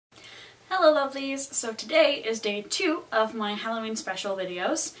Hello lovelies! So today is day 2 of my Halloween special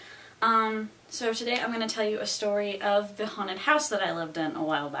videos. So today I'm going to tell you a story of the haunted house that I lived in a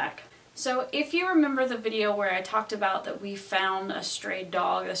while back. So if you remember the video where I talked about that we found a stray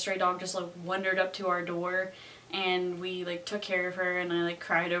dog just like wandered up to our door and we like took care of her and I like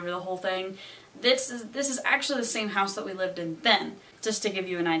cried over the whole thing. This is actually the same house that we lived in then, just to give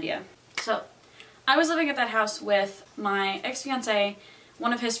you an idea. So I was living at that house with my ex-fiance,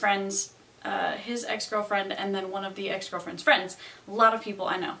 one of his friends, his ex-girlfriend, and then one of the ex-girlfriend's friends. A lot of people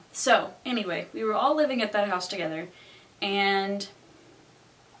I know. So anyway, we were all living at that house together, and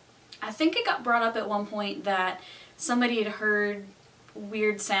I think it got brought up at one point that somebody had heard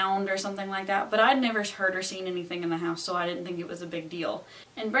weird sound or something like that, but I'd never heard or seen anything in the house, so I didn't think it was a big deal.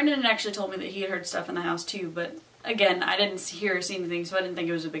 And Brendan had actually told me that he had heard stuff in the house too, but again, I didn't hear or see anything, so I didn't think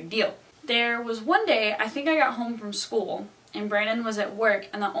it was a big deal. There was one day, I think I got home from school, and Brandon was at work,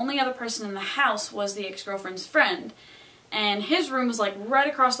 and the only other person in the house was the ex-girlfriend's friend. And his room was like right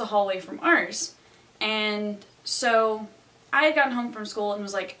across the hallway from ours. And so I had gotten home from school and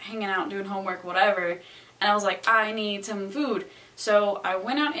was like hanging out, doing homework, whatever, and I was like, I need some food. So I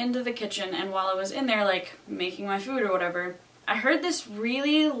went out into the kitchen, and while I was in there like making my food or whatever, I heard this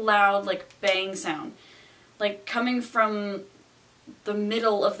really loud like bang sound. Like coming from the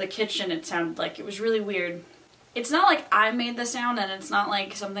middle of the kitchen, it sounded like. It was really weird. It's not like I made the sound, and it's not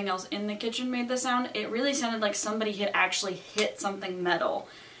like something else in the kitchen made the sound. It really sounded like somebody had actually hit something metal,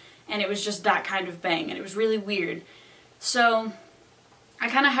 and it was just that kind of bang, and it was really weird. So I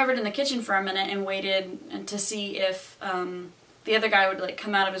kind of hovered in the kitchen for a minute and waited to see if the other guy would like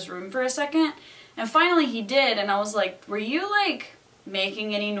come out of his room for a second, and finally he did, and I was like, were you like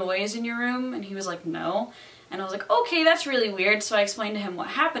making any noise in your room? And he was like, no. And I was like, okay, that's really weird. So I explained to him what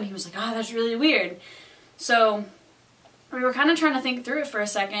happened. He was like, oh, that's really weird. So we were kind of trying to think through it for a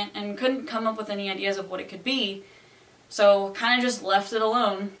second and couldn't come up with any ideas of what it could be. So kind of just left it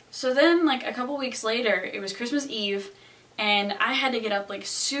alone. So then like a couple weeks later, it was Christmas Eve, and I had to get up like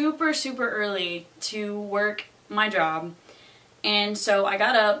super early to work my job. And so I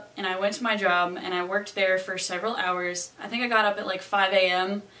got up and I went to my job and I worked there for several hours. I think I got up at like 5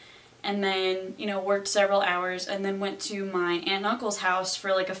 a.m. and then, you know, worked several hours and then went to my aunt and uncle's house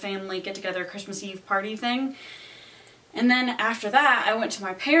for like a family get-together Christmas Eve party thing. And then after that, I went to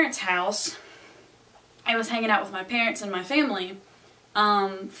my parents' house. I was hanging out with my parents and my family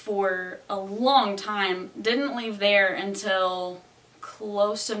for a long time. Didn't leave there until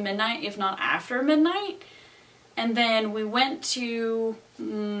close to midnight, if not after midnight. And then we went to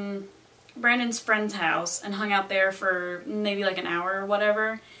Brandon's friend's house and hung out there for maybe like an hour or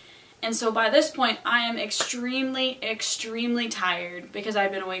whatever. And so by this point, I am extremely tired because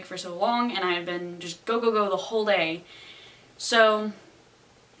I've been awake for so long and I had been just go the whole day. So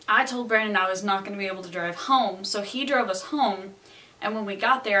I told Brandon I was not going to be able to drive home, so he drove us home, and when we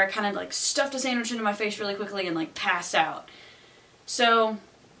got there I kind of like stuffed a sandwich into my face really quickly and like passed out. So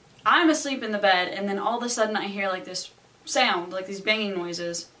I'm asleep in the bed, and then all of a sudden I hear like this sound, like these banging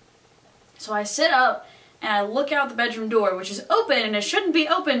noises. So I sit up and I look out the bedroom door, which is open, and it shouldn't be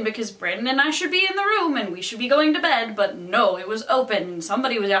open because Brandon and I should be in the room and we should be going to bed, but no, it was open and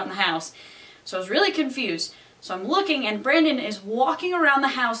somebody was out in the house. So I was really confused. So I'm looking, and Brandon is walking around the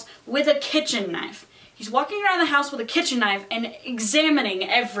house with a kitchen knife. He's walking around the house with a kitchen knife and examining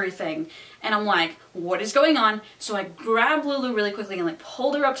everything. And I'm like, what is going on? So I grabbed Lulu really quickly and like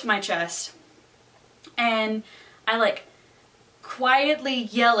pulled her up to my chest. And I like quietly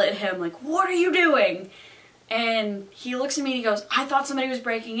yell at him, like, what are you doing? And he looks at me and he goes, I thought somebody was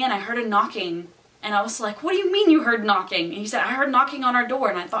breaking in. I heard a knocking. And I was like, what do you mean you heard knocking? And he said, I heard knocking on our door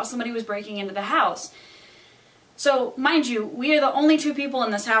and I thought somebody was breaking into the house. So, mind you, we are the only 2 people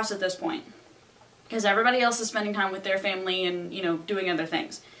in this house at this point, because everybody else is spending time with their family and, you know, doing other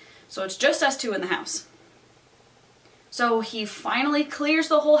things. So it's just us 2 in the house. So he finally clears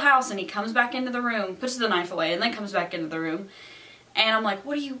the whole house and he comes back into the room, puts the knife away, and then comes back into the room. And I'm like,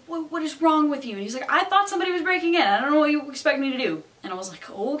 what is wrong with you? And he's like, I thought somebody was breaking in. I don't know what you expect me to do. And I was like,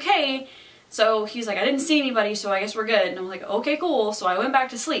 okay. So he's like, I didn't see anybody, so I guess we're good. And I'm like, okay, cool. So I went back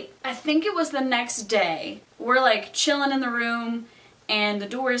to sleep. I think it was the next day. We're like chilling in the room and the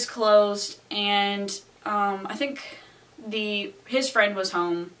door is closed, and I think his friend was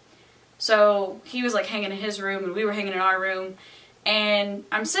home. So he was like hanging in his room and we were hanging in our room. And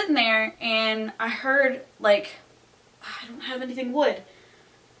I'm sitting there and I heard like, I don't have anything wood.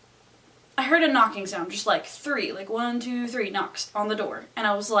 I heard a knocking sound, just like 3, like 1, 2, 3 knocks on the door. And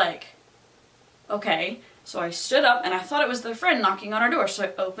I was like, okay. So I stood up and I thought it was the friend knocking on our door. So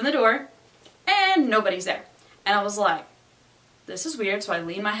I opened the door and nobody's there. And I was like, this is weird. So I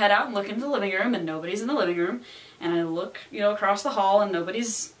lean my head out and look into the living room, and nobody's in the living room. And I look, you know, across the hall, and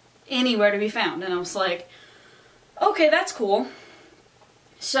nobody's anywhere to be found. And I was like, okay, that's cool.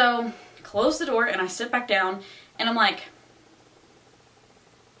 So close the door, and I sit back down, and I'm like,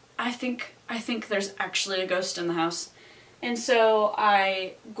 I think there's actually a ghost in the house. And so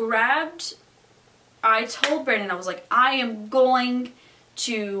I told Brandon, I was like, I am going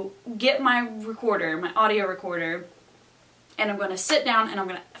to get my recorder, my audio recorder, and I'm going to sit down and I'm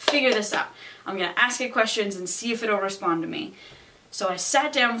going to figure this out. I'm going to ask it questions and see if it'll respond to me. So I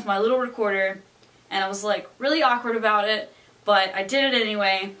sat down with my little recorder, and I was like really awkward about it, but I did it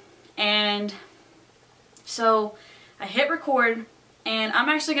anyway. And so I hit record, and I'm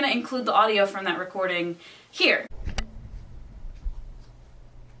actually going to include the audio from that recording here.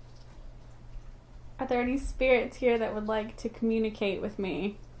 Are there any spirits here that would like to communicate with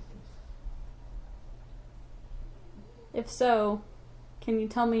me? If so, can you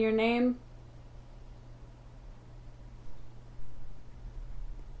tell me your name?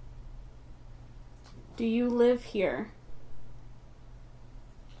 Do you live here?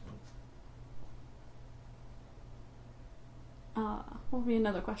 What will be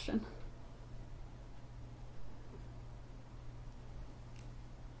another question?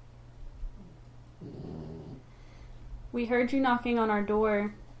 We heard you knocking on our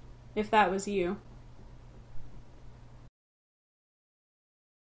door, if that was you.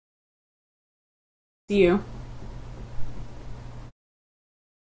 You.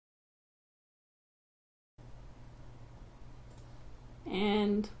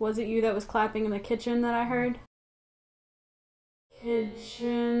 And was it you that was clapping in the kitchen that I heard?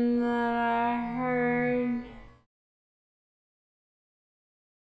 Kitchen that I heard.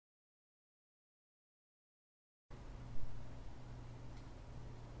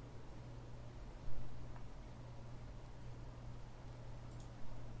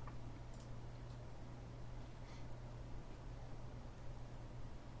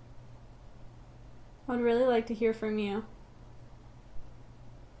 I would really like to hear from you.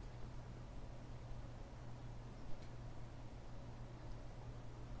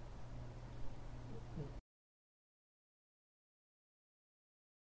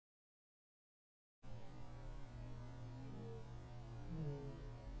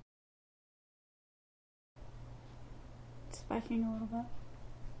 It's spiking a little bit.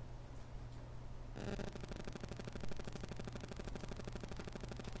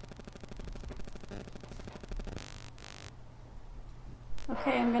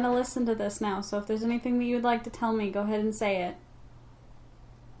 Okay, I'm gonna listen to this now, so if there's anything that you would like to tell me, go ahead and say it.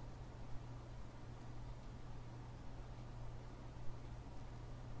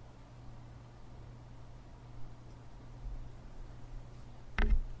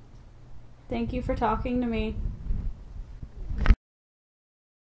 Thank you for talking to me.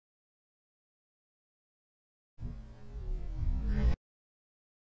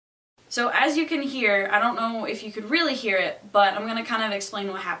 So as you can hear, I don't know if you could really hear it, but I'm going to kind of explain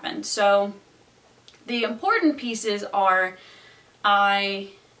what happened. So the important pieces are, when I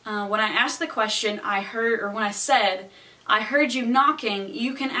asked the question, when I said, I heard you knocking,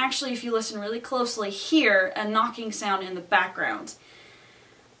 you can actually, if you listen really closely, hear a knocking sound in the background.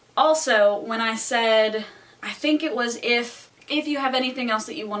 Also, when I said, I think it was if you have anything else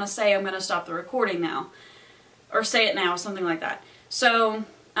that you want to say, I'm going to stop the recording now. Or say it now, something like that. So,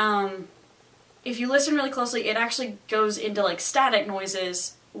 if you listen really closely, it actually goes into like static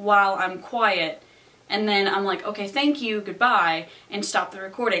noises while I'm quiet, and then I'm like, okay, thank you, goodbye, and stop the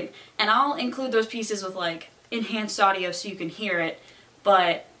recording. And I'll include those pieces with like enhanced audio so you can hear it,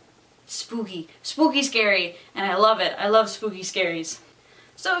 but spooky, scary, and I love it. I love spooky scaries.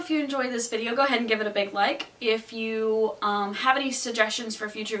 So if you enjoyed this video, go ahead and give it a big like. If you have any suggestions for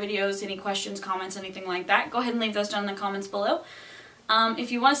future videos, any questions, comments, anything like that, go ahead and leave those down in the comments below.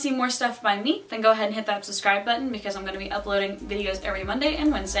 If you want to see more stuff by me, then go ahead and hit that subscribe button, because I'm going to be uploading videos every Monday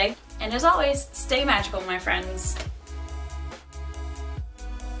and Wednesday. And as always, stay magical, my friends.